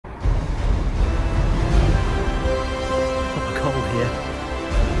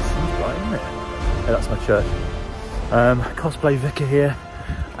that's my church. Cosplay Vicar here,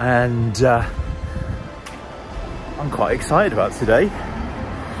 and I'm quite excited about today.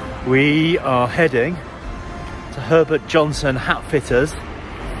 We are heading to Herbert Johnson Hat Fitters.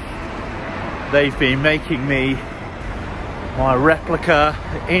 They've been making me my replica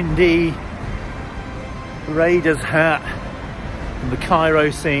Indy Raiders hat from the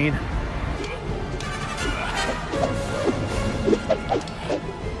Cairo scene.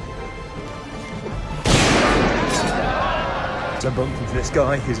 So I bumped into this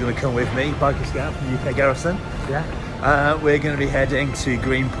guy who's going to come with me, biker scout from UK Garrison. Yeah. We're going to be heading to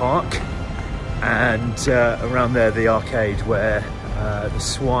Green Park and around there the arcade where the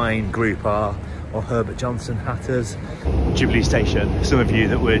Swine group are, or Herbert Johnson Hatters. Jubilee Station. Some of you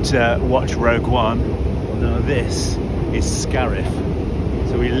that would watch Rogue One will know this is Scarif.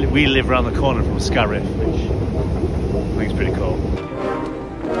 So we live around the corner from Scarif, which I think is pretty cool.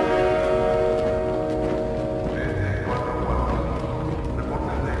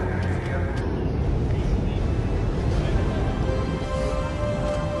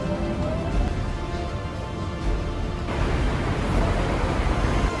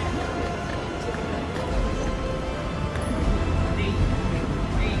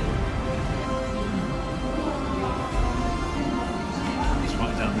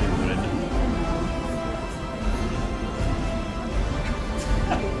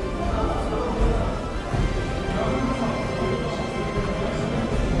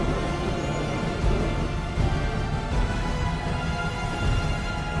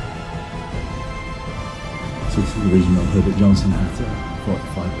 So this is the original Herbert Johnson Hat,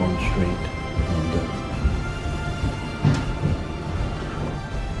 45 Bond Street, London.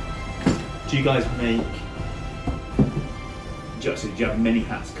 Do you guys make, do you have many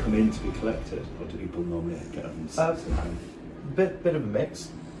hats come in to be collected, or do people normally get them? Bit of a mix,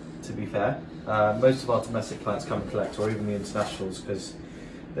 to be fair. Most of our domestic clients come and collect, or even the internationals, because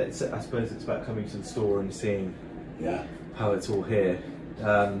I suppose it's about coming to the store and seeing how it's all here.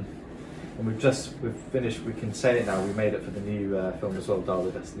 And we've finished, we can say it now, we made it for the new film as well, Dial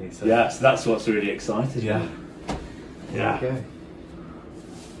of Destiny. So yeah, so that's what's really exciting. Yeah. Yeah. Okay.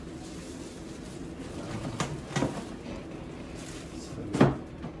 So,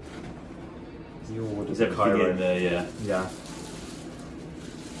 the order Is everything in there, yeah? Yeah.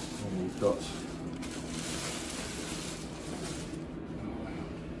 And you've got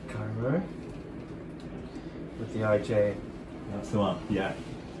Cairo with the IJ. That's the one, yeah.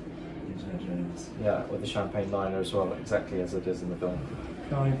 Indiana Jones. Yeah, with the champagne liner as well, exactly as it is in the film.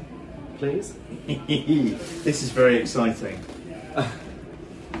 Can I, please? This is very exciting. Do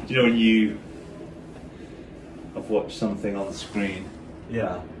you know when I've watched something on the screen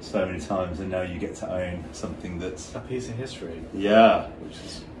so many times, and now you get to own something that's a piece of history. Yeah.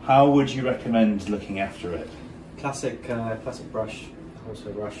 How would you recommend looking after it? Classic brush,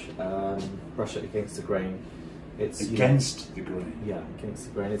 also brush it against the grain. It's against the grain. Yeah, against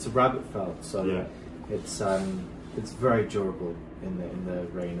the grain. It's a rabbit felt, so it's very durable in the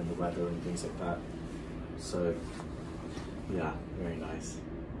rain and the weather and things like that. So yeah, very nice.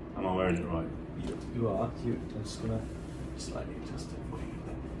 Am I wearing it right? You are. I'm just gonna slightly adjust it for you.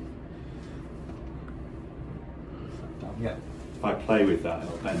 Yeah. If I play with that,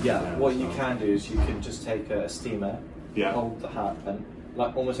 it'll bend down. What you can do is you can just take a steamer, hold the hat, and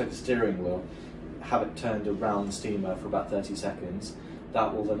almost like a steering wheel, have it turned around the steamer for about 30 seconds.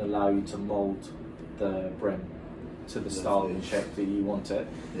 That will then allow you to mould the brim to the style and shape that you want it.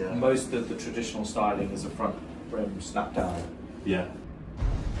 Yeah. Most of the traditional styling is a front brim snap down. Yeah.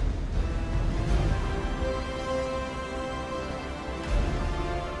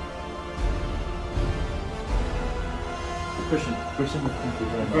 Christian, thank you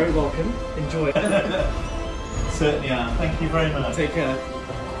very much. Very welcome. Enjoy it. Certainly am. Thank you very much. Take care.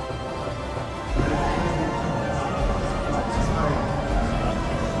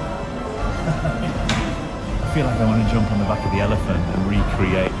 I feel like I want to jump on the back of the elephant and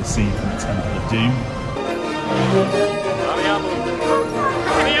recreate the scene from the Temple of Doom.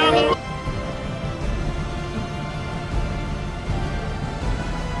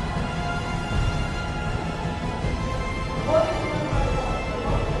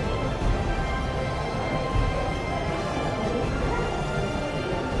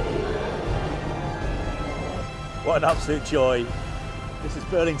 What an absolute joy. This is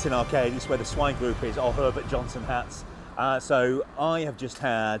Burlington Arcade, this is where the Swine group is, or Herbert Johnson Hats. So I have just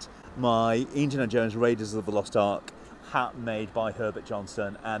had my Indiana Jones Raiders of the Lost Ark hat made by Herbert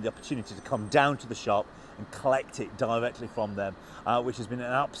Johnson, and the opportunity to come down to the shop and collect it directly from them, which has been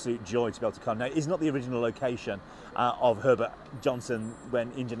an absolute joy to be able to come. Now, it's not the original location of Herbert Johnson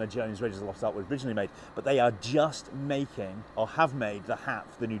when Indiana Jones Raiders of the Lost Ark was originally made, but they are just making, or have made, the hat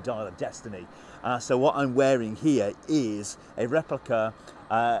for the new Dial of Destiny. So what I'm wearing here is a replica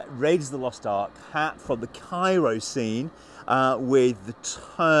Raiders of the Lost Ark hat from the Cairo scene with the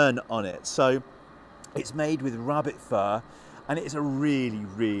turn on it. So it's made with rabbit fur, and it's a really,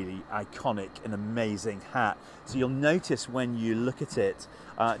 really iconic and amazing hat. So you'll notice when you look at it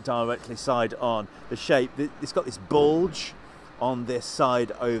directly side on, the shape, it's got this bulge on this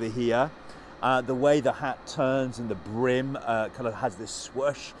side over here. The way the hat turns and the brim kind of has this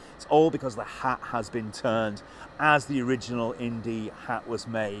swoosh, it's all because the hat has been turned as the original Indy hat was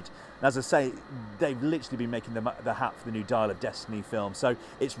made. And as I say, they've literally been making the hat for the new Dial of Destiny film. So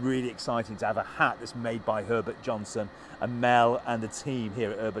it's really exciting to have a hat that's made by Herbert Johnson and Mel and the team here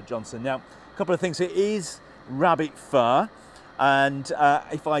at Herbert Johnson. Now, a couple of things. It is rabbit fur. And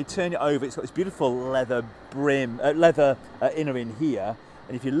if I turn it over, it's got this beautiful leather brim, leather inner in here.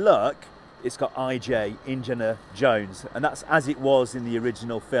 And if you look, it's got IJ, Indiana Jones, and that's as it was in the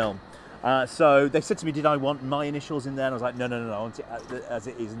original film. So they said to me, did I want my initials in there? And I was like, no, I want it as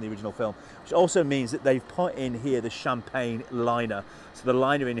it is in the original film. Which also means that they've put in here the champagne liner. So the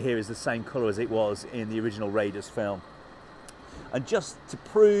liner in here is the same colour as it was in the original Raiders film. And just to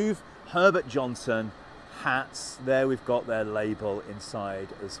prove Herbert Johnson hats, there we've got their label inside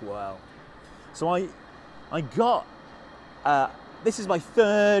as well. So I got, this is my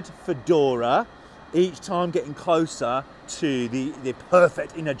third fedora, each time getting closer to the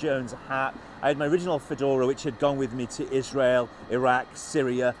perfect Indiana Jones hat. I had my original fedora, which had gone with me to Israel, Iraq,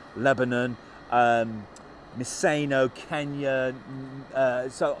 Syria, Lebanon, Miseno, Kenya,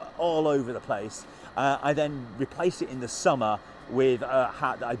 so all over the place. I then replaced it in the summer with a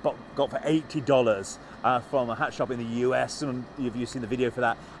hat that I got for $80 from a hat shop in the US. Some of you have seen the video for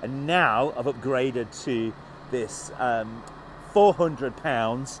that. And now I've upgraded to this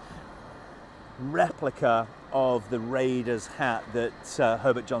 £400 replica of the Raiders hat that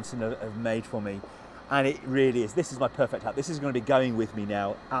Herbert Johnson have made for me. And it really is. This is my perfect hat. This is going to be going with me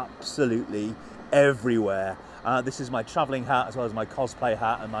now absolutely everywhere. This is my traveling hat as well as my cosplay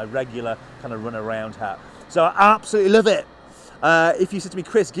hat and my regular kind of run around hat. So I absolutely love it. If you said to me,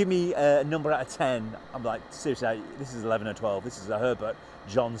 Chris, give me a number out of 10, I'm like, seriously, this is 11 or 12. This is a Herbert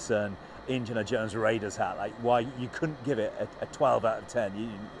Johnson Indiana Jones Raiders hat. Like, why you couldn't give it a 12 out of 10?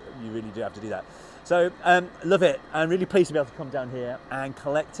 You really do have to do that. So love it. I'm really pleased to be able to come down here and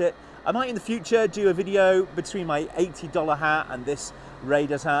collect it. I might in the future do a video between my $80 hat and this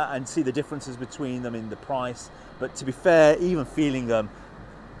Raiders hat and see the differences between them in the price. But to be fair, even feeling them,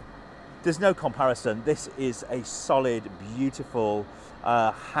 there's no comparison. This is a solid, beautiful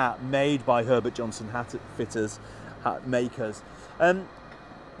hat made by Herbert Johnson Hat Fitters, hat makers. Have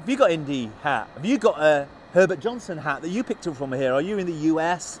you got Indy hat? Have you got a Herbert Johnson hat that you picked up from here? Are you in the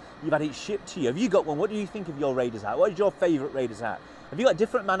US? You've had it shipped to you. Have you got one? What do you think of your Raiders hat? What is your favourite Raiders hat? Have you got a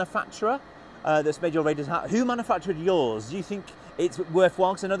different manufacturer that's made your Raiders hat? Who manufactured yours? Do you think it's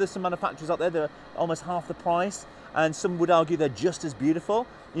worthwhile? Because I know there's some manufacturers out there that are almost half the price, and some would argue they're just as beautiful.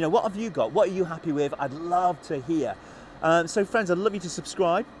 You know, what have you got? What are you happy with? I'd love to hear. So friends, I'd love you to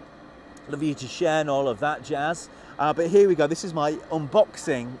subscribe. I'd love you to share and all of that jazz. But here we go. This is my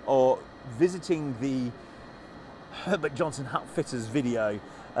unboxing or visiting the Herbert Johnson Hat Fitters video,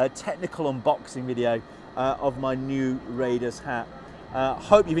 a technical unboxing video of my new Raiders hat.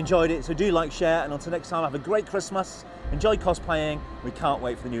 Hope you've enjoyed it. So do like, share, and until next time, have a great Christmas. Enjoy cosplaying. We can't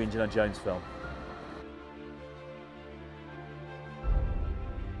wait for the new Indiana Jones film.